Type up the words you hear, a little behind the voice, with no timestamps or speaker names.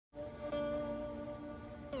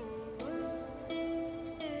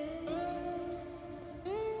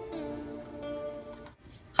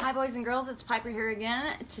Hi boys and girls, it's Piper here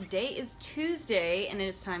again. Today is Tuesday and it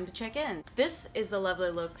is time to check in. This is the lovely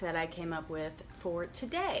look that I came up with for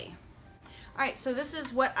today. Alright, so this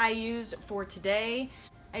is what I use for today.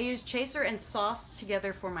 I used Chaser and Sauce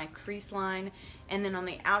together for my crease line, and then on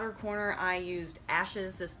the outer corner I used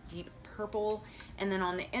Ashes, this deep purple, and then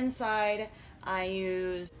on the inside I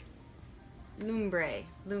used Lumbre.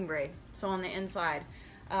 So on the inside.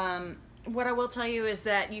 What I will tell you is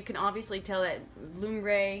that you can obviously tell that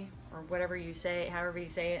Lumbre, or whatever you say, however you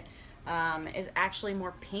say it, is actually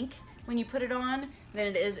more pink when you put it on than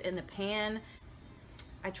it is in the pan.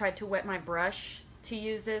 I tried to wet my brush to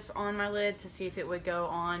use this on my lid to see if it would go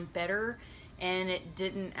on better, and it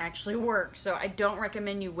didn't actually work. So I don't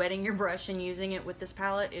recommend you wetting your brush and using it with this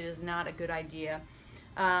palette. It is not a good idea.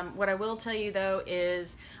 What I will tell you though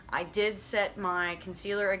is I did set my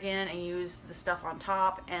concealer again and use the stuff on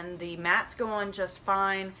top, and the mattes go on just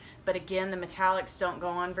fine, but again the metallics don't go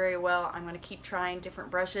on very well. I'm going to keep trying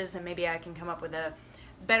different brushes and maybe I can come up with a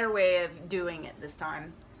better way of doing it this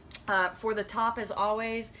time. For the top, as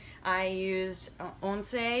always, I used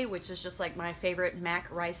Once, which is just like my favorite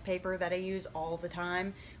MAC rice paper that I use all the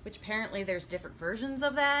time, which apparently there's different versions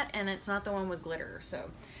of that and it's not the one with glitter. So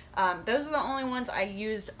those are the only ones I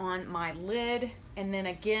used on my lid, and then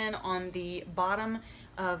again on the bottom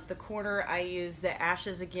of the corner I used the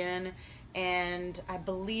Ashes again, and I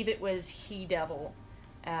believe it was He Devil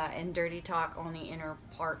and Dirty Talk on the inner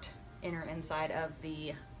inside of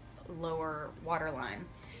the lower waterline.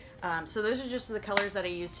 So those are just the colors that I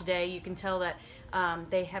used today. You can tell that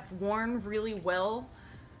they have worn really well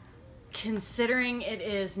considering it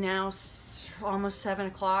is now almost 7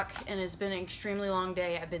 o'clock and it's been an extremely long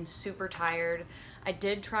day. I've been super tired. I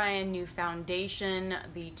did try a new foundation,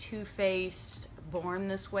 the Too Faced Born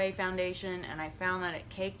This Way foundation, and I found that it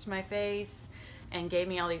caked my face and gave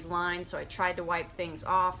me all these lines, so I tried to wipe things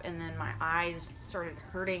off and then my eyes started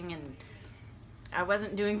hurting and I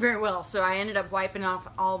wasn't doing very well, so I ended up wiping off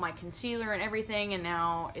all my concealer and everything, and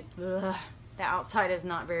now the outside is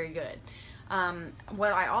not very good.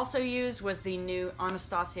 What I also used was the new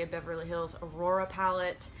Anastasia Beverly Hills Aurora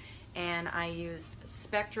palette, and I used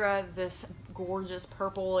Spectra, this gorgeous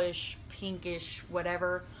purplish, pinkish,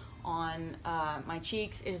 whatever, on my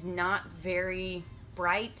cheeks. It is not very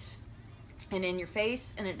bright and in your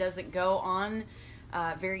face, and it doesn't go on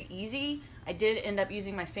very easy. I did end up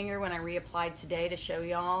using my finger when I reapplied today to show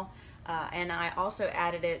y'all, and I also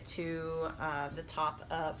added it to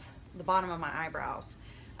the bottom of my eyebrows.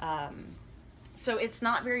 So it's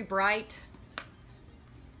not very bright.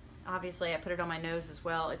 Obviously I put it on my nose as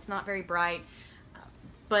well. It's not very bright,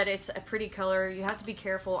 but it's a pretty color. You have to be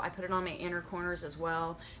careful. I put it on my inner corners as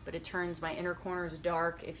well, but it turns my inner corners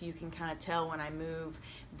dark. If you can kind of tell when I move,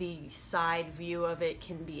 the side view of it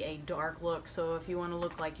can be a dark look. So if you want to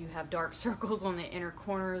look like you have dark circles on the inner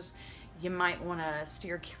corners, you might want to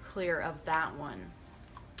steer clear of that one.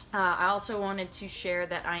 I also wanted to share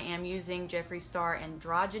that I am using Jeffree Star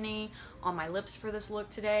Androgyny on my lips for this look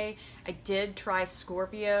today. I did try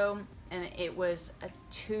Scorpio and it was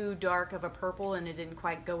too dark of a purple and it didn't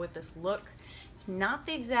quite go with this look. This is not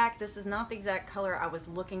the exact color I was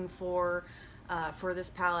looking for this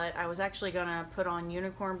palette. I was actually gonna put on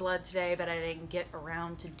Unicorn Blood today, but I didn't get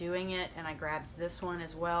around to doing it, and I grabbed this one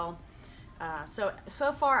as well.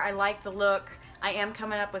 So far I like the look. I am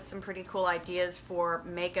coming up with some pretty cool ideas for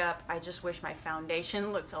makeup. I just wish my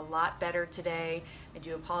foundation looked a lot better today. I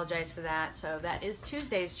do apologize for that. So that is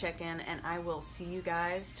Tuesday's check-in, and I will see you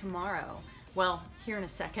guys tomorrow. Well, here in a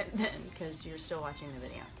second then, because you're still watching the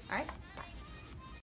video. All right?